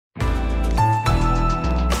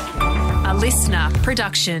listener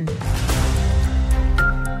production.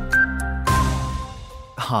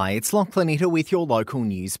 Hi, it's Lachlan Itter with your local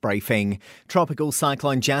news briefing. Tropical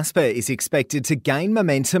Cyclone Jasper is expected to gain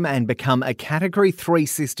momentum and become a Category 3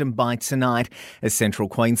 system by tonight, as Central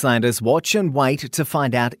Queenslanders watch and wait to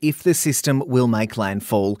find out if the system will make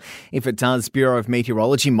landfall. If it does, Bureau of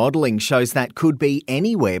Meteorology modelling shows that could be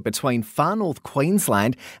anywhere between far north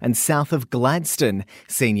Queensland and south of Gladstone.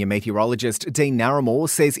 Senior meteorologist Dean Narramore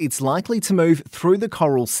says it's likely to move through the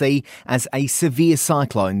Coral Sea as a severe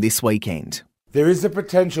cyclone this weekend. There is the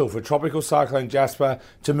potential for Tropical Cyclone Jasper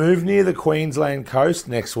to move near the Queensland coast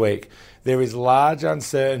next week. There is large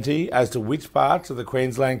uncertainty as to which parts of the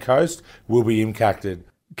Queensland coast will be impacted.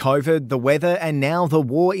 COVID, the weather and now the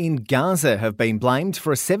war in Gaza have been blamed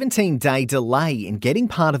for a 17-day delay in getting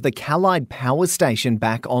part of the Callide power station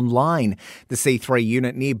back online. The C3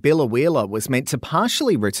 unit near Biloela was meant to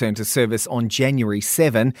partially return to service on January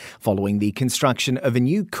 7, following the construction of a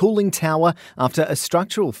new cooling tower after a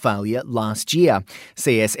structural failure last year.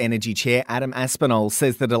 CS Energy Chair Adam Aspinall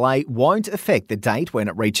says the delay won't affect the date when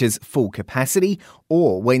it reaches full capacity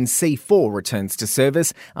or when C4 returns to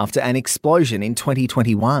service after an explosion in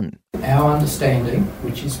 2021. Our understanding,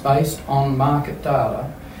 which is based on market data,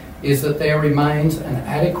 is that there remains an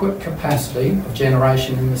adequate capacity of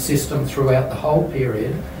generation in the system throughout the whole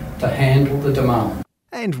period to handle the demand.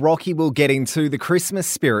 And Rocky will get into the Christmas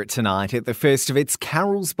spirit tonight at the first of its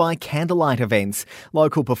Carols by Candlelight events.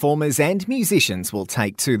 Local performers and musicians will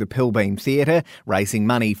take to the Pilbeam Theatre, raising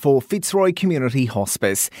money for Fitzroy Community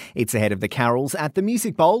Hospice. It's ahead of the Carols at the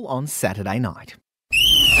Music Bowl on Saturday night.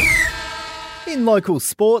 In local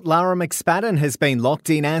sport, Lara McSpadden has been locked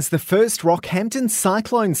in as the first Rockhampton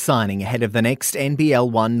Cyclone signing ahead of the next NBL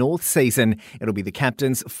 1 North season. It'll be the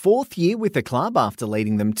captain's fourth year with the club after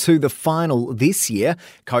leading them to the final this year.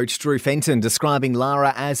 Coach Drew Fenton describing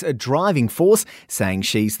Lara as a driving force, saying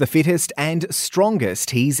she's the fittest and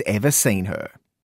strongest he's ever seen her.